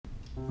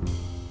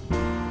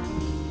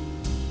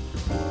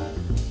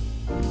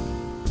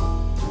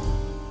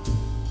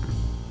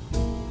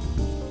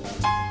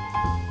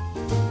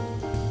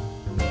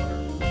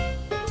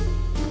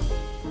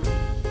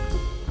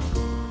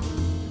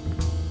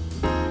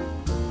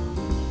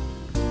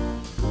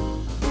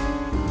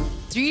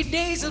3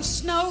 days of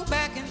snow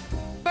back in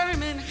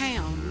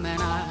Birmingham, and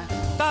I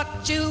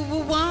thought you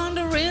were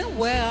wondering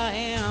where I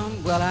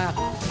am. Well, I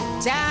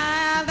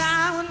dialed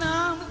our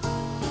number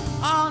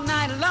all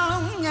night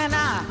long, and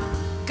I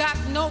got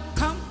no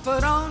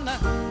comfort on the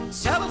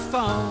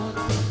telephone.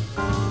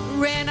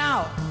 Ran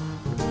out,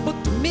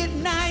 booked a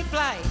midnight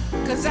flight,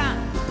 'cause I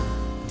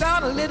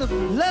thought a little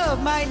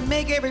love might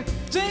make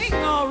everything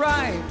all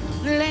right.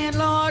 The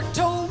landlord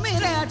told me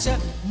that you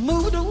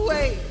moved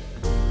away,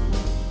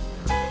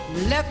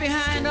 left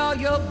behind all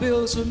your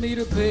bills for me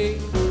to pay.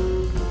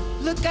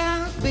 Look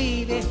out,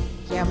 baby,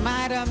 you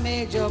might have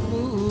made your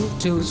move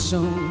too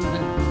soon.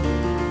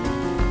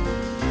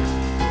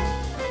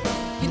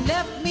 You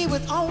left me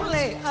with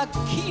only a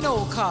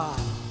Keno card.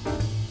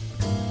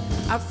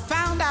 I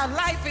found out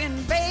life in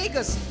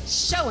Vegas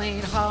sure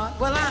ain't hard.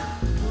 Well, I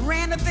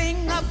ran the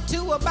thing up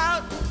to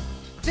about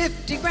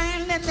 50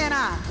 grand, and then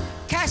I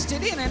cashed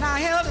it in and I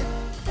held it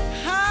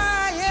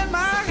high in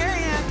my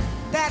hand.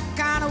 That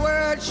kind of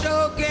word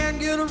sure can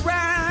get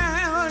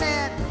around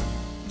and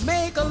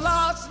make a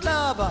lost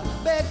lover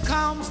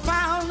become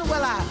found.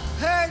 Well, I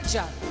heard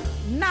you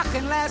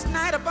knocking last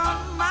night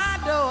upon my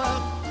door.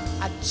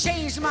 I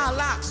changed my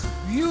locks.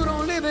 You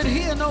don't live in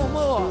here no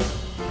more.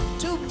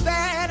 Too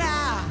bad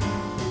I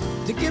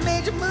think you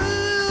made your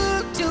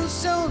move too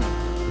soon.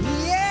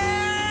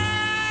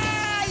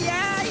 Yeah,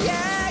 yeah,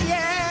 yeah,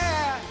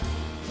 yeah.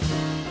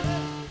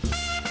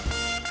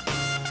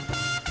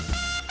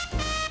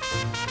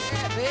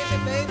 Yeah, baby,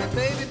 baby,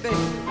 baby, baby.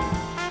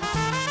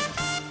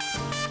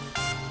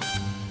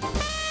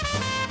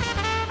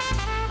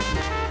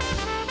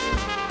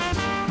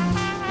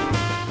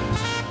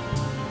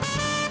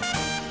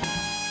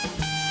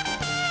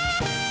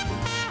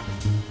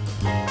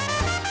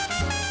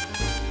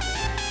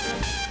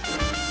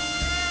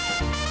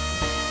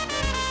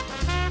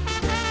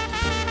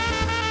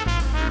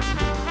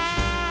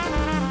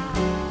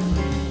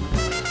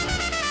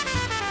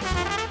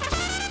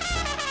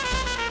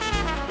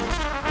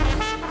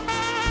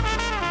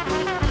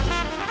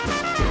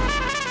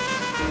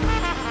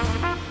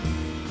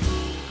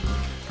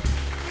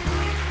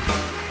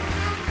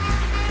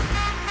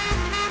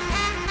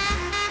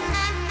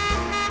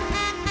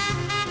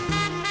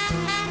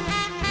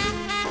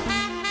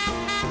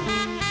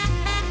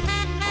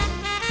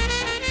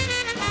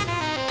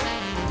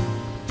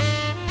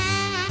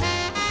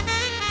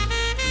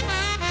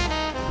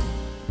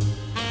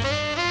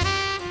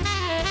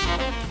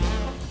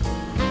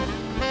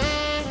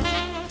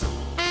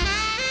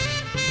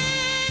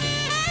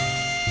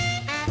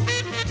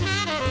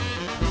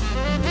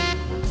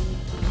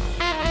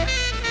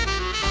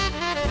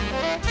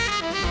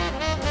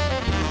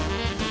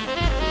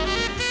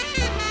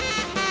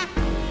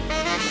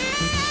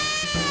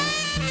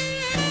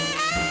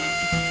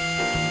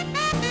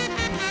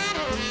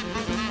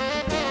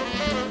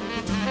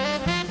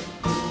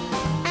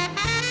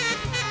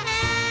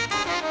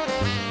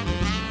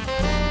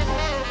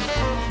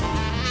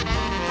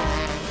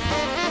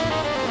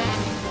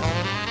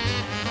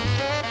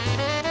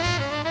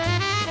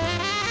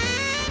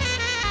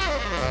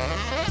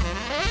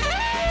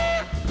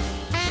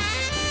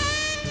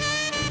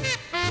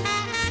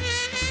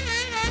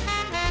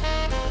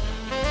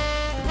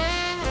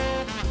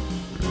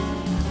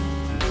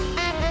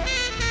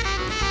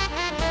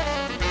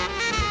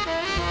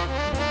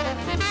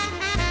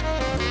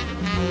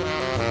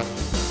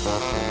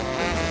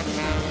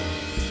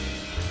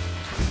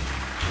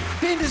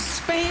 Been to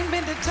Spain,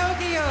 been to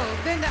Tokyo,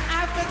 been to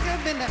Africa,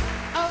 been to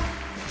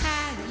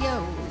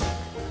Ohio.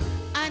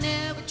 I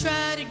never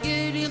try to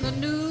get in the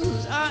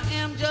news. I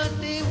am just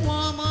a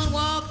woman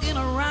walking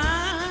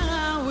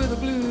around with the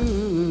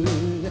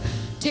blues.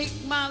 Take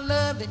my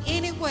love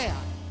anywhere.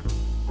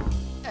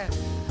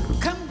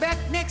 Come back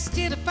next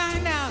year to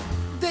find out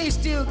they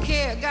still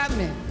care. Got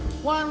me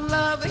one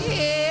love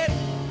ahead,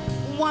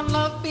 one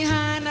love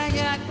behind. I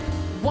got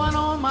one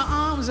on my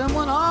arms and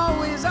one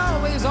always,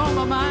 always on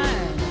my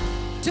mind.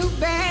 Too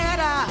bad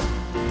I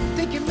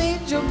think you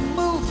made your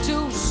move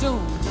too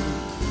soon.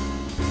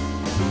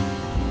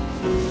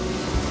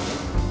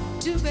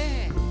 Too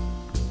bad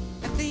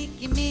I think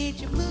you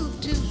made your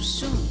move too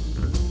soon.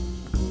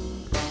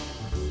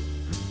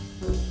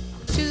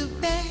 Too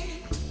bad.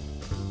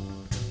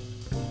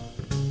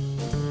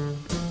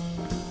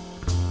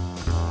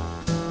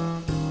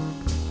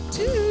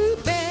 Too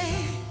bad.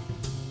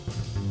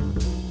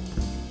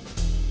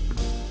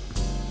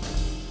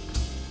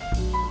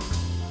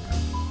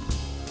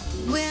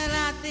 Well,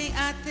 I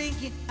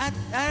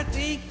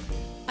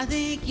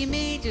think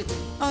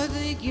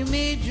you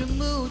made your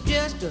move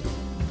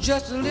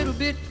just a little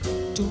bit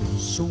too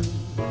soon.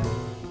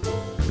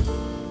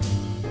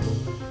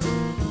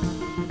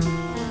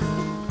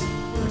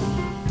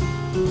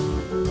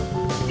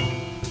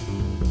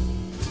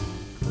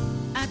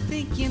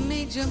 think you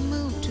made your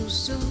move too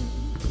soon.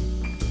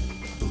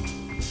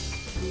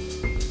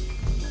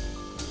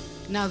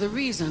 Now the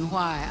reason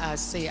why I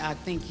say I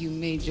think you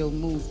made your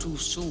move too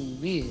soon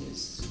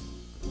is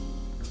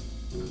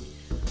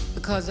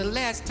because the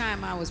last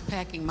time I was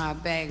packing my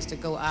bags to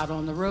go out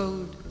on the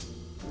road,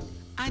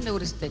 I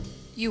noticed that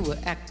you were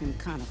acting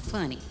kind of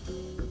funny,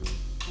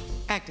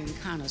 acting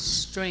kind of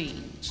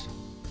strange.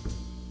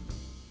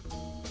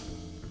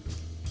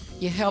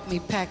 You helped me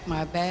pack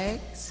my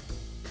bags,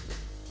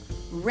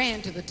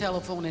 ran to the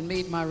telephone and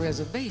made my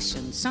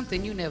reservation,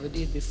 something you never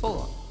did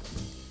before.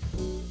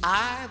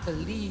 I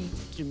believe,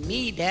 to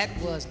me, that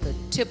was the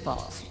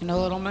tip-off, you know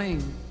what I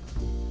mean?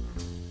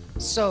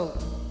 So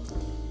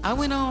I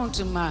went on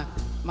to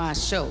my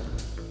show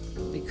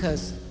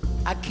because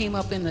I came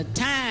up in the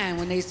time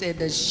when they said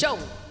the show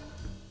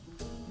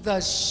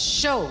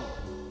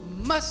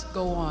must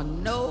go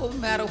on no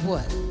matter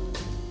what.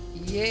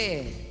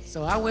 Yeah,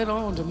 so I went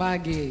on to my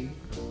gig.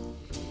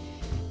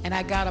 And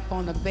I got up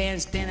on the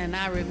bandstand and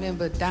I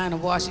remember Dinah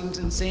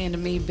Washington saying to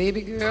me,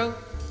 baby girl,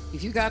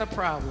 if you got a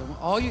problem,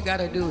 all you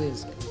gotta do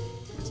is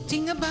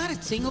sing about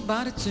it, sing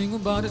about it, sing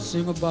about it,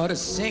 sing about it,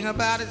 sing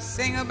about it,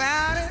 sing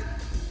about it.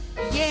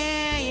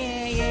 Yeah,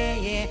 yeah, yeah,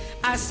 yeah.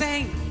 I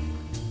sang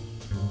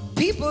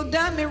people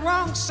done me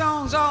wrong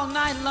songs all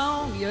night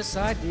long. Yes,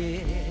 I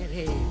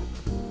did.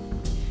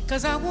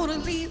 'Cause I wanna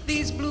leave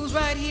these blues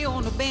right here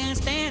on the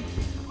bandstand.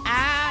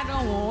 I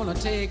don't wanna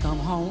take them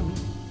home.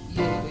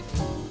 Yeah.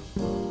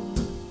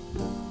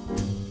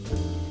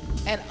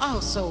 And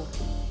also,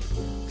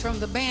 from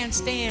the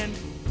bandstand,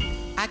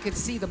 I could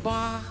see the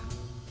bar,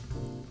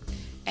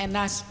 and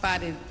I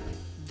spotted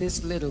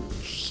this little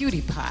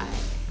cutie pie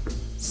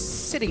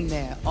sitting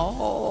there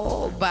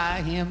all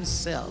by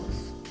himself,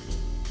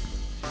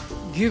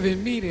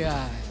 giving me the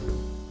eye.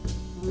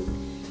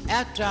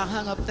 After I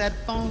hung up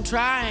that phone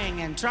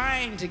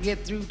trying to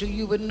get through to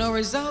you with no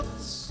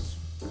results,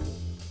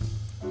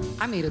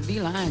 I made a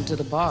beeline to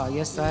the bar.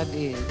 Yes, I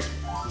did.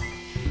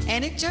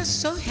 And it just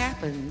so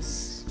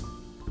happens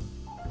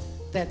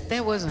that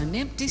there was an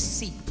empty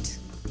seat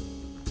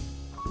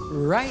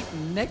right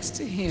next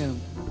to him.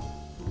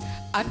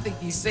 I think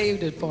he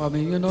saved it for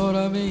me, you know what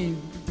I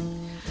mean?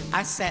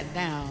 I sat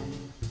down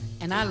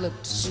and I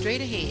looked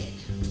straight ahead.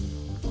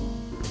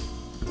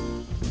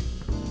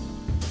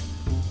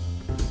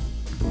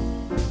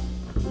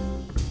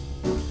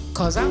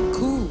 'Cause I'm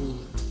cool.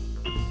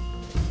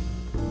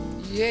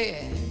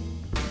 Yeah.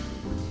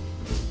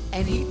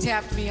 And he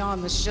tapped me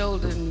on the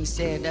shoulder and he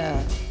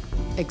said,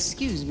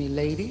 excuse me,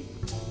 lady.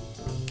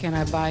 Can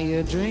I buy you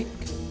a drink?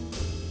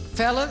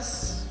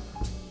 Fellas,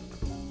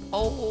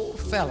 oh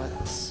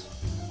fellas,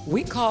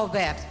 we call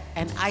that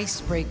an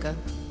icebreaker.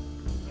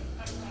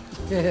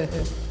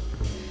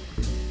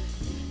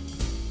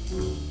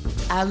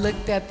 I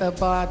looked at the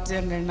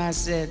bartender and I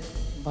said,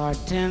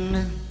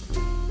 bartender,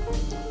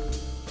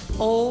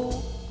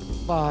 oh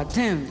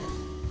bartender,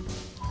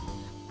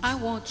 I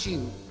want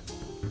you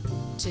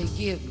to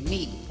give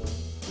me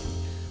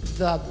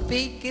the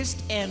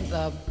biggest and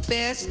the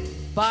best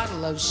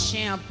bottle of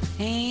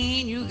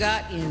champagne you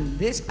got in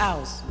this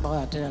house,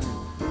 bartender.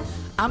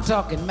 I'm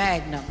talking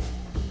Magnum.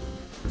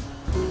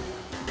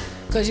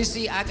 'Cause you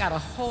see, I got a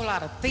whole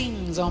lot of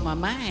things on my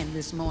mind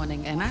this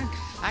morning, and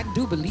I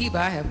do believe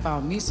I have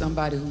found me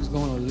somebody who's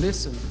gonna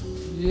listen.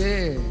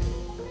 Yeah.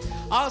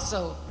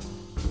 Also,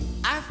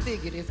 I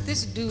figured if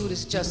this dude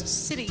is just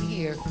sitting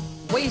here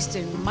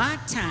wasting my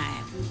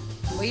time,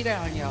 way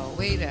down, y'all,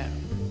 way down,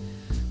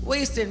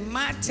 wasting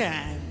my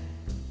time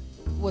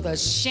with a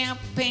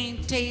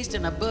champagne taste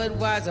and a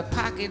Budweiser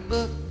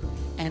pocketbook,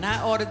 and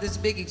I ordered this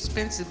big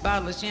expensive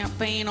bottle of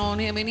champagne on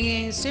him and he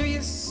ain't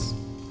serious,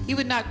 he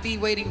would not be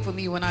waiting for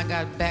me when I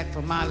got back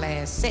from my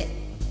last set.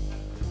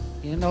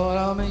 You know what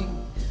I mean?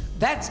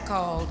 That's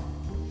called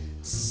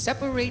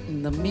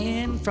separating the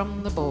men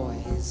from the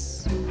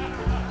boys.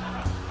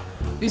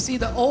 You see,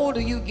 the older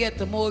you get,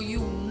 the more you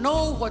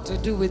know what to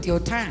do with your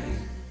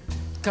time,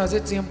 'cause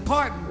it's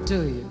important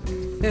to you.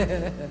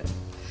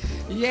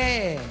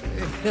 Yeah.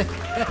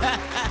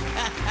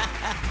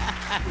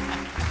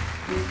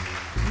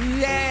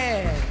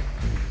 Yeah.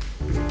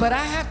 But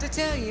I have to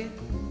tell you,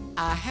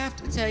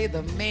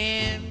 the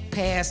man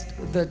passed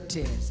the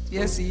test.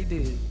 Yes, he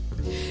did.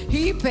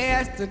 He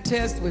passed the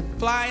test with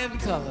flying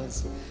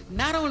colors.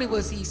 Not only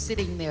was he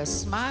sitting there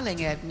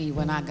smiling at me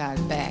when I got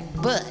back,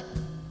 but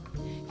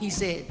he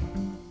said,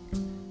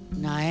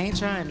 now I ain't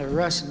trying to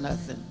rush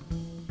nothing,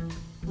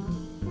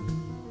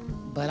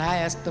 but I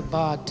asked the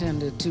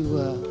bartender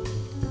to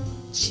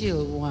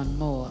chill one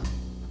more.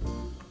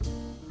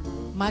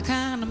 My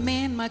kind of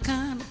man, my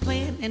kind of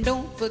plan, and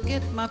don't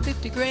forget my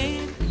 50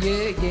 grand.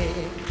 Yeah,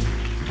 yeah.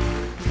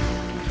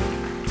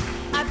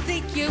 I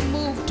think you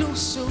moved too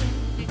soon,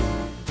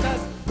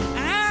 'cause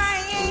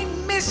I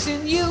ain't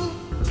missing you.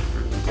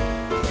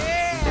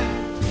 Yeah,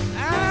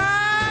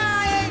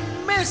 I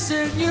ain't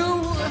missing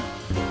you.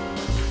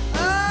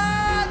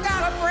 I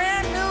got a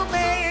brand new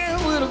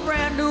man with a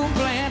brand new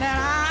plan, and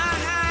I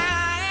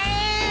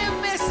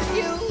ain't missing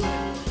you.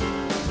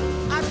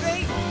 I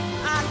think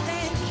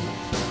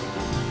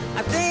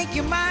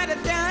think you might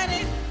have done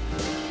it.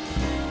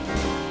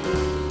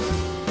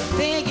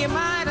 Think you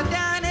might have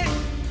done it.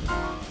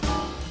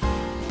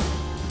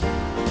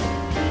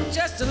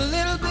 Just a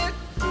little bit.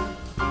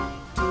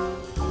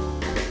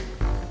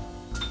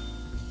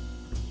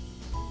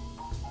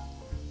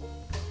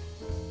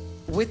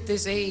 With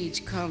this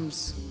age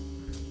comes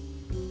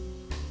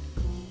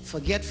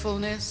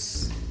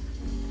forgetfulness.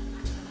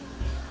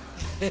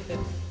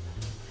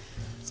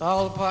 It's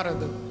all part of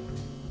the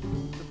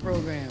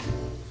program.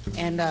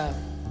 And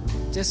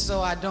just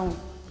so I don't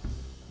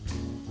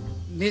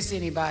miss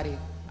anybody,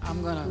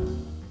 I'm gonna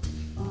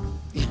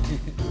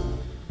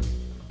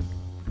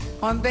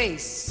on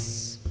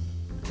bass,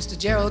 Mr.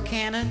 Gerald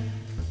Cannon.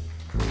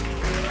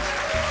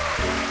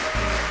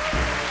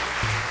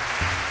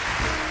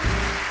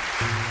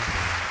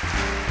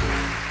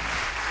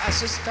 I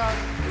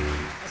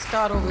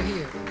start over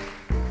here.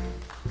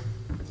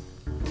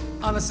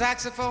 On the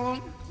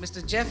saxophone,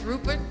 Mr. Jeff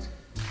Rupert.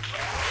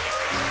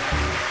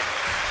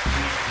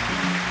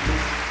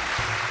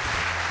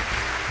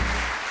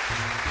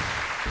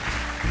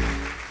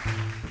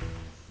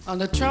 On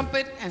the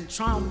trumpet and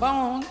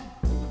trombone,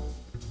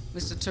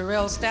 Mr.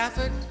 Terrell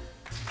Stafford.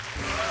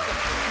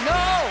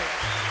 No!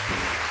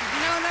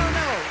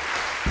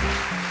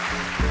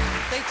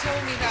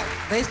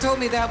 They told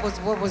me that was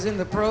what was in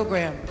the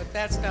program, but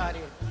that's not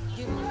it.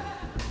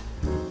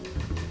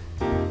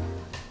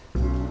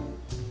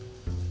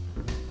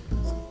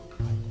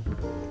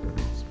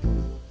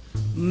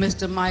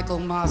 Mr. Michael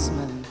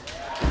Mossman.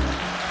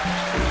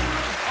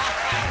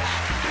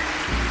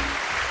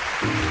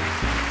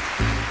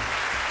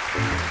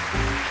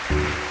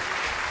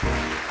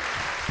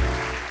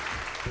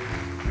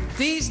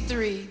 These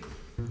three,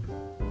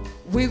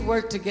 we've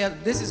worked together.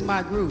 This is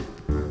my group,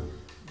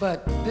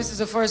 but this is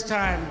the first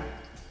time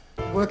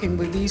working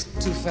with these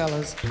two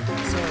fellas. So,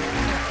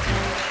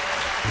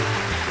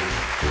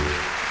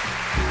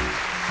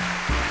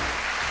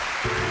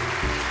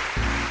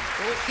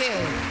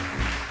 okay.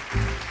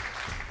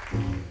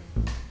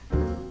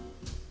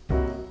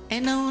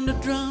 And on the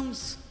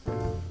drums,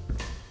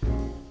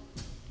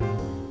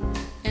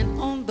 and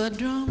on the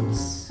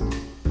drums,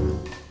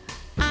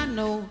 I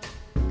know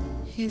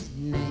his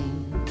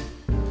name.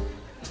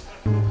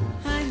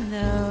 I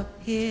know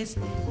his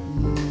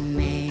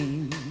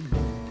name.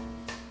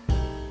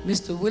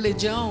 Mr. Willie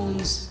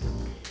Jones.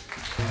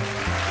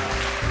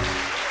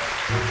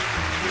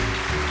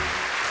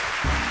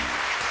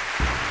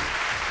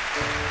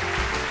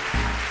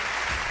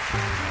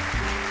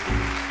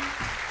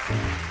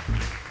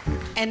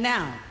 And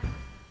now,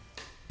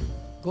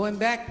 going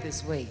back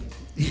this way,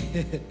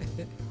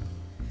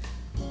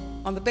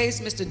 on the bass,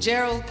 Mr.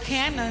 Gerald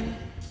Cannon.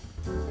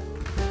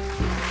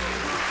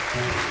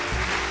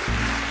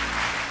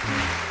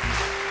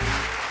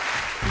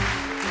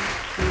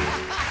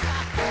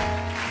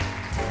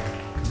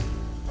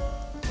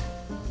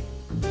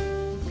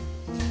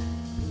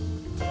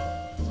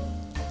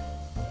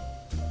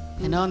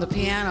 And on the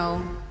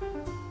piano,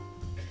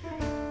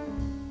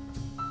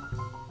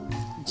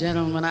 a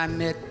gentleman I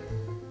met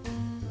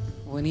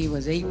when he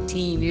was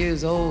 18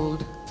 years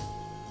old,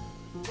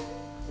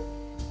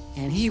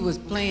 and he was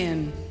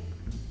playing,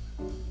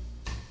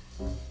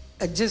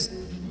 just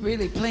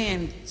really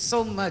playing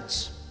so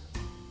much.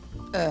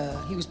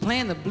 He was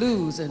playing the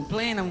blues and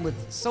playing them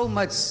with so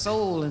much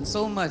soul and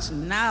so much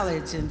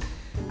knowledge. And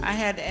I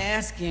had to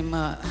ask him,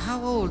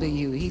 how old are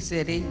you? He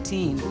said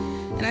 18.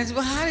 And I said,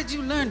 well, how did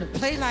you learn to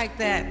play like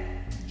that,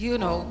 you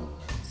know,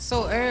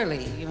 so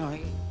early, you know?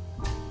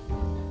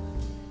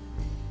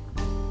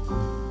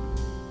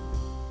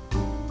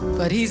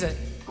 But he's a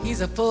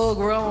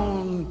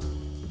full-grown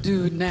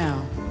dude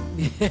now.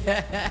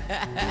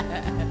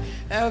 That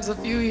was a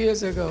few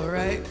years ago,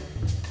 right?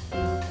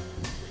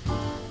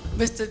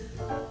 Mr.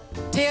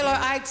 Taylor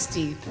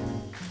Eichstein.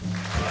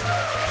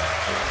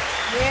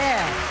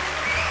 Yeah.